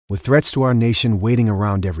With threats to our nation waiting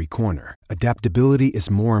around every corner, adaptability is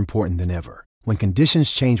more important than ever. When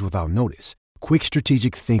conditions change without notice, quick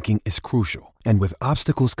strategic thinking is crucial. And with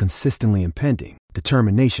obstacles consistently impending,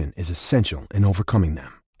 determination is essential in overcoming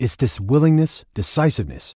them. It's this willingness,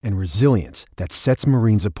 decisiveness, and resilience that sets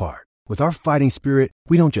Marines apart. With our fighting spirit,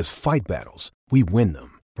 we don't just fight battles, we win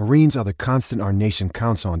them. Marines are the constant our nation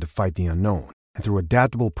counts on to fight the unknown. And through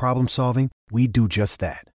adaptable problem solving, we do just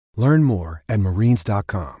that. Learn more at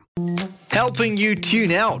marines.com. Helping you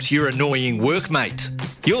tune out your annoying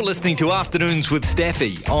workmate. You're listening to Afternoons with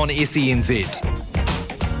Staffy on SENZ.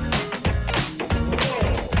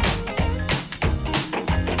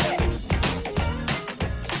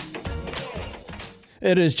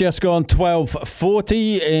 It has just gone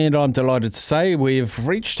 12:40 and I'm delighted to say we've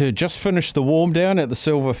just finished the warm down at the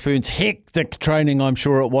Silver Ferns. Hectic training, I'm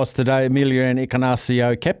sure it was today. Ameliaranne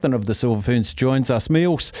Ekenasio, captain of the Silver Ferns, joins us.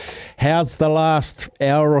 Meals, how's the last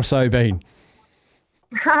hour or so been?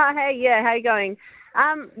 Hey, yeah, how you going?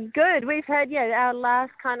 Good. We've had, our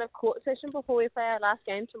last kind of court session before we play our last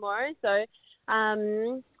game tomorrow. So,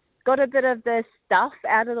 got a bit of the stuff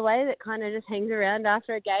out of the way that kind of just hangs around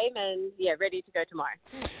after a game and, ready to go tomorrow.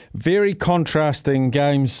 Very contrasting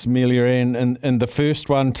games, Ameliaranne, in the first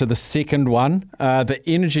one to the second one. The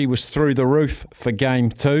energy was through the roof for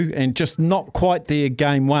game two and just not quite there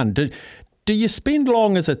game one. Do you spend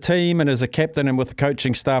long as a team and as a captain and with the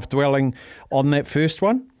coaching staff dwelling on that first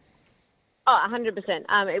one? Oh, 100%.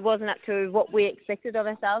 It wasn't up to what we expected of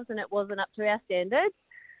ourselves and it wasn't up to our standards.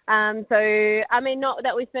 Not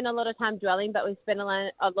that we spent a lot of time dwelling, but we spent a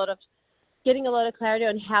lot of getting a lot of clarity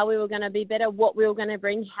on how we were going to be better, what we were going to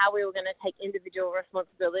bring, how we were going to take individual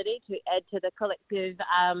responsibility to add to the collective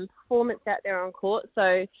performance out there on court.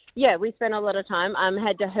 So, we spent a lot of time.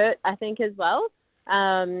 Had to hurt, I think, as well.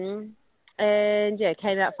 Came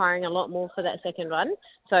out firing a lot more for that second one.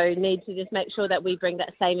 So need to just make sure that we bring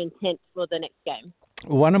that same intent for the next game.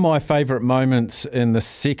 One of my favourite moments in the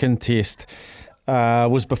second test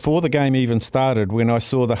was before the game even started when I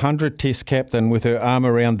saw the 100-test captain with her arm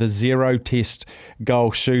around the 0-test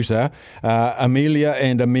goal shooter,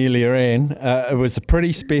 Ameliaranne. It was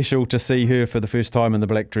pretty special to see her for the first time in the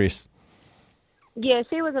black dress. Yeah,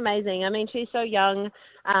 she was amazing. I mean, she's so young,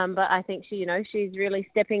 but I think she's really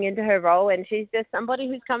stepping into her role and she's just somebody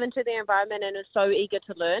who's come into the environment and is so eager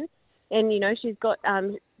to learn. And, she's got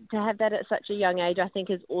to have that at such a young age, I think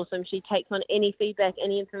is awesome. She takes on any feedback,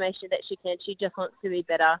 any information that she can. She just wants to be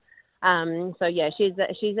better.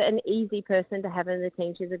 She's an easy person to have in the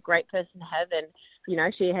team. She's a great person to have and,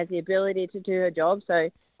 she has the ability to do her job. So,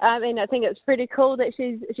 I think it's pretty cool that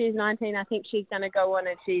she's 19. I think she's going to go on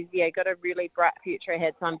and she's got a really bright future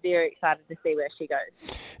ahead. So I'm very excited to see where she goes.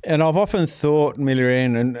 And I've often thought,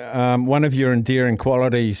 Ameliaranne, and one of your endearing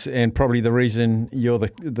qualities and probably the reason you're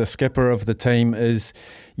the skipper of the team is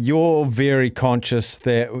you're very conscious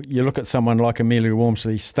that you look at someone like Amelia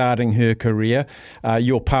Walmsley starting her career,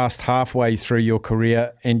 you're past halfway through your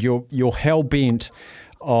career and you're hell-bent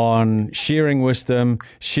on sharing wisdom,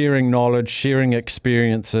 sharing knowledge, sharing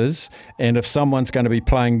experiences. And if someone's going to be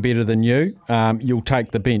playing better than you, you'll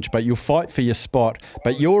take the bench, but you'll fight for your spot.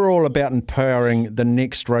 But you're all about empowering the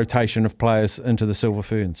next rotation of players into the Silver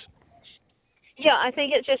Ferns. Yeah, I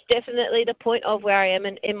think it's just definitely the point of where I am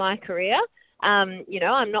in my career. I'm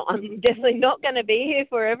definitely not going to be here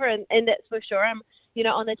forever, and that's for sure. I'm,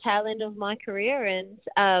 on the tail end of my career, and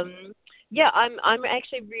I'm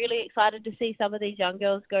actually really excited to see some of these young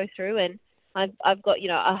girls go through, and I've got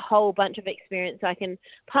a whole bunch of experience I can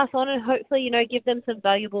pass on, and hopefully give them some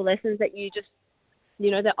valuable lessons that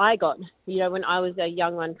that I got when I was a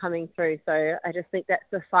young one coming through. So I just think that's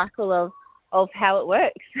the cycle of how it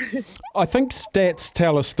works. I think stats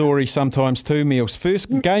tell a story sometimes too, Meals.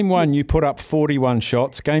 First, game one, you put up 41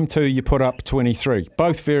 shots. Game two, you put up 23.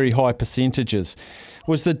 Both very high percentages.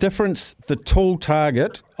 Was the difference the tall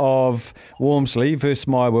target of Walmsley versus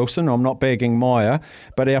Maya Wilson? I'm not bagging Maya,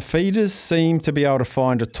 but our feeders seem to be able to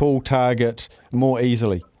find a tall target more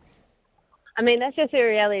easily. I mean, that's just a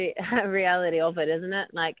reality of it, isn't it?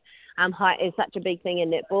 Like, height is such a big thing in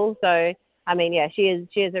netball. So, I mean, she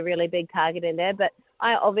is a really big target in there. But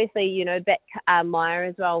I obviously, back Maya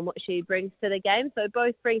as well and what she brings to the game. So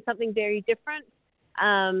both bring something very different.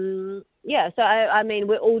 So I mean,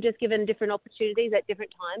 we're all just given different opportunities at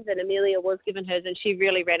different times, and Amelia was given hers, and she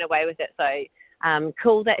really ran away with it. So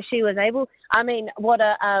cool that she was able. I mean, what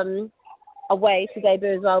a way to debut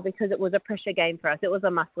as well, because it was a pressure game for us. It was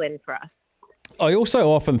a must-win for us. I also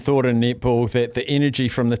often thought in netball that the energy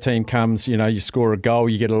from the team comes, you score a goal,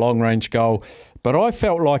 you get a long-range goal, But I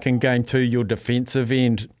felt like in game 2, your defensive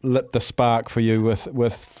end lit the spark for you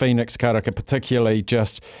with Phoenix Karaka, particularly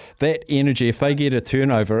just that energy. If they get a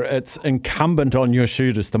turnover, it's incumbent on your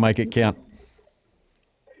shooters to make it count.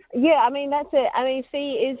 Yeah, I mean, that's it. I mean,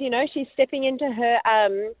 Fee is, she's stepping into her,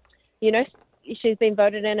 she's been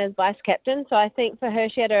voted in as vice captain. So I think for her,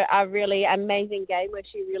 she had a really amazing game where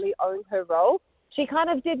she really owned her role. She kind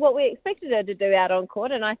of did what we expected her to do out on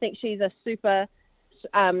court, and I think she's a super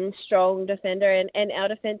strong defender, and our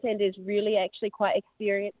defence end is really actually quite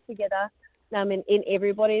experienced together in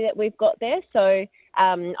everybody that we've got there. So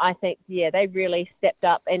I think, they really stepped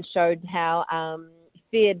up and showed how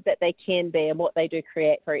feared that they can be and what they do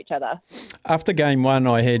create for each other. After game 1,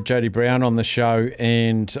 I had Jodie Brown on the show,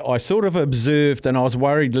 and I sort of observed, and I was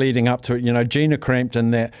worried leading up to it, Gina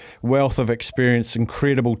Crampton, that wealth of experience,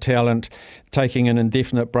 incredible talent, taking an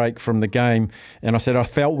indefinite break from the game. And I said, I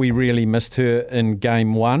felt we really missed her in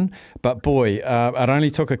game 1. But boy, it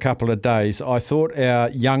only took a couple of days. I thought our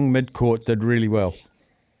young midcourt did really well.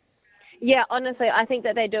 Yeah, honestly, I think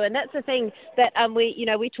that they do. And that's the thing that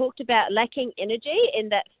we talked about lacking energy in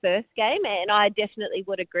that first game. And I definitely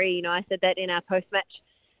would agree. I said that in our post-match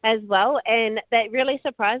as well. And that really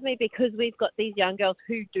surprised me because we've got these young girls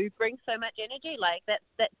who do bring so much energy. Like,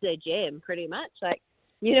 that's their jam pretty much. Like,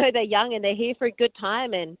 they're young and they're here for a good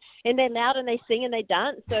time and they're loud and they sing and they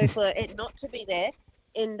dance. So for it not to be there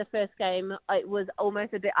in the first game, it was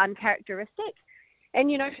almost a bit uncharacteristic.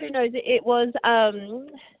 And, who knows, it was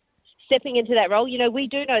stepping into that role. We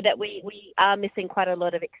do know that we are missing quite a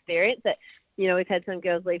lot of experience, that, we've had some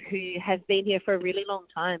girls leave who have been here for a really long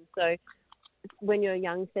time. So when you're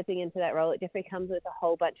young, stepping into that role, it definitely comes with a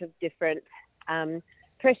whole bunch of different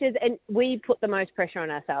pressures, and we put the most pressure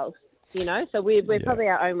on ourselves. So we're probably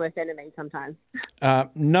our own worst enemy sometimes.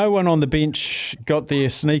 No one on the bench got their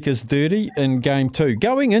sneakers dirty in game 2.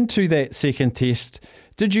 Going into that second test,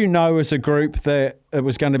 did you know as a group that it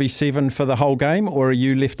was going to be 7 for the whole game, or are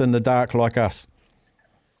you left in the dark like us?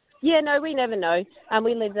 Yeah, no, we never know.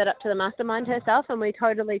 We leave that up to the mastermind herself, and we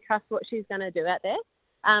totally trust what she's going to do out there.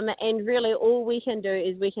 And really all we can do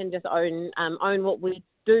is we can just own what we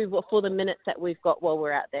do for the minutes that we've got while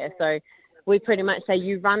we're out there. So we pretty much say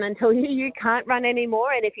you run until you can't run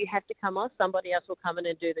anymore, and if you have to come off, somebody else will come in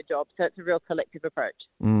and do the job. So it's a real collective approach.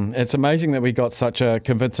 It's amazing that we got such a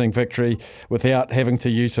convincing victory without having to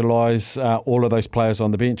utilise all of those players on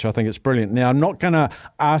the bench. I think it's brilliant. Now, I'm not going to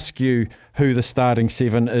ask you who the starting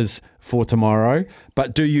 7 is for tomorrow,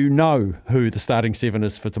 but do you know who the starting 7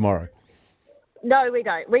 is for tomorrow? No, we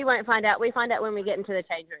don't. We won't find out. We find out when we get into the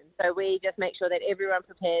change room. So we just make sure that everyone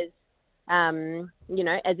prepares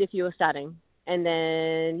as if you were starting. And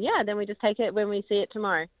then we just take it when we see it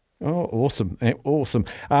tomorrow. Oh, awesome. Awesome.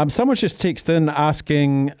 Someone's just texted in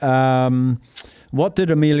asking, what did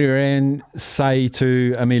Ameliaranne say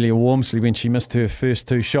to Amelia Walmsley when she missed her first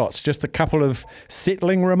 2 shots? Just a couple of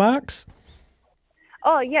settling remarks?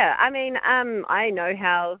 Oh, yeah. I mean, I know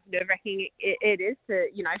how nerve-wracking it is to,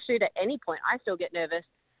 shoot at any point. I still get nervous.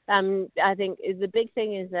 I think the big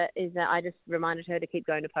thing is that I just reminded her to keep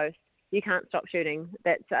going to post. You can't stop shooting.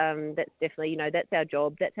 That's definitely, that's our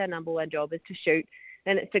job. That's our number one job, is to shoot,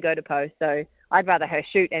 and it's to go to post. So I'd rather her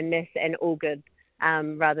shoot and miss and all good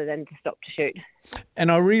rather than to stop to shoot.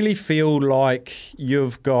 And I really feel like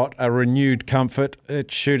you've got a renewed comfort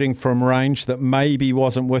at shooting from range that maybe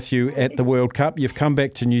wasn't with you at the World Cup. You've come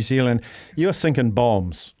back to New Zealand. You're sinking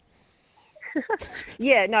bombs.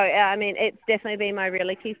 Yeah, no, I mean, it's definitely been my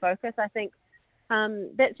really key focus. I think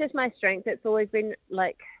that's just my strength. It's always been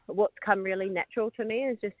like what's come really natural to me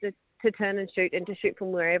is just to turn and shoot, and to shoot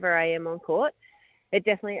from wherever I am on court. It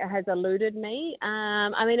definitely has eluded me.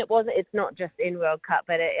 I mean, it's not just in World Cup,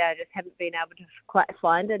 but I just haven't been able to quite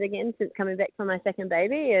find it again since coming back from my second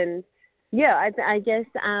baby. And yeah, I guess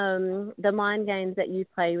the mind games that you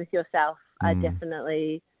play with yourself are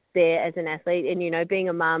definitely there as an athlete. And, being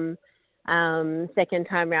a mum, second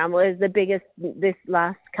time round was the biggest. This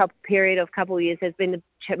last couple of years has been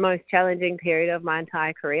the most challenging period of my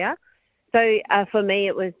entire career. So for me,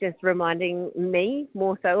 it was just reminding me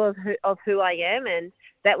more so of who I am, and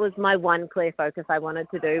that was my one clear focus I wanted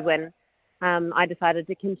to do when I decided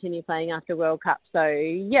to continue playing after World Cup. So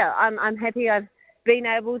yeah, I'm happy I've been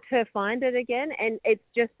able to find it again, and it's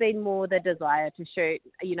just been more the desire to shoot.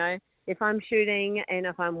 If I'm shooting and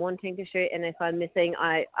if I'm wanting to shoot, and if I'm missing,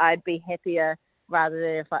 I'd be happier rather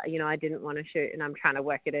than if I didn't want to shoot and I'm trying to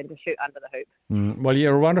work it in to shoot under the hoop. Well,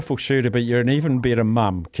 you're a wonderful shooter, but you're an even better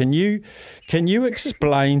mum. Can you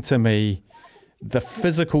explain to me the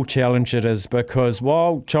physical challenge it is? Because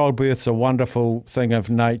while childbirth's a wonderful thing of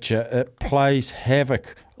nature, it plays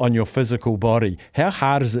havoc on your physical body. How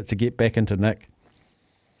hard is it to get back into nick?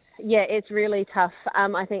 Yeah, it's really tough.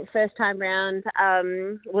 I think first time round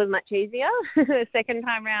was much easier. Second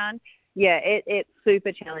time round, yeah, it's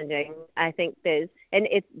super challenging. I think and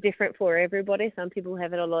it's different for everybody. Some people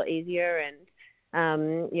have it a lot easier,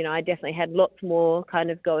 and I definitely had lots more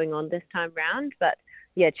kind of going on this time round. But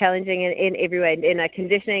yeah, challenging in every way, in a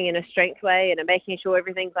conditioning, in a strength way, and making sure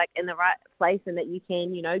everything's like in the right place, and that you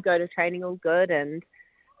can, go to training all good. And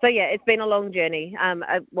so yeah, it's been a long journey.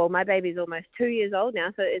 My baby's almost 2 years old now,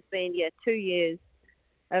 so it's been 2 years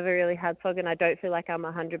of a really hard slog, and I don't feel like I'm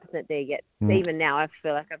 100% there yet. Even now, I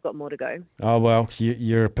feel like I've got more to go. Oh, well,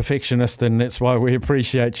 you're a perfectionist, and that's why we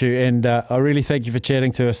appreciate you. And I really thank you for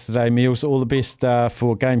chatting to us today, Meals. All the best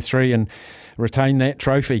for Game 3 and retain that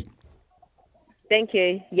trophy. Thank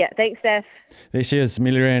you. Yeah, thanks, Steph. There she is,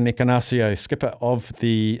 Ameliaranne Ekenasio, skipper of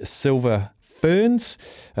the Silver FERNS.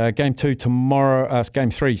 Game 3, tomorrow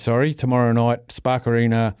night, Spark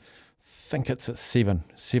Arena. I think it's at 7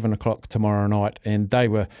 o'clock tomorrow night, and they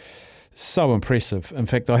were so impressive. In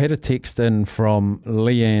fact, I had a text in from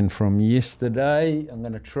Leanne from yesterday. I'm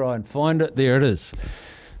going to try and find it. There it is.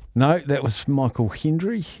 No, that was Michael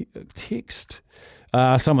Hendry text.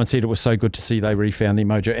 Someone said it was so good to see they refound their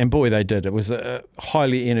mojo, and boy, they did. It was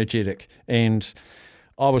highly energetic, and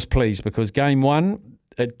I was pleased because game 1,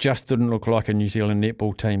 it just didn't look like a New Zealand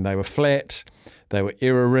netball team. They were flat, they were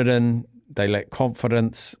error-ridden, they lacked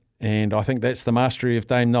confidence, and I think that's the mastery of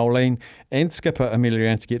Dame Nolene and skipper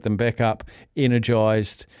Ameliaranne to get them back up,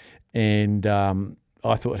 energised, and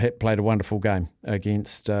I thought Hat played a wonderful game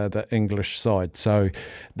against the English side. So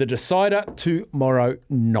the decider tomorrow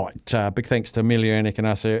night. Big thanks to Ameliaranne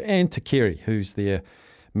Ekenasio and to Kerry, who's their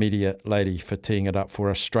media lady, for teeing it up for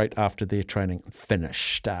us straight after their training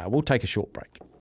finished. We'll take a short break.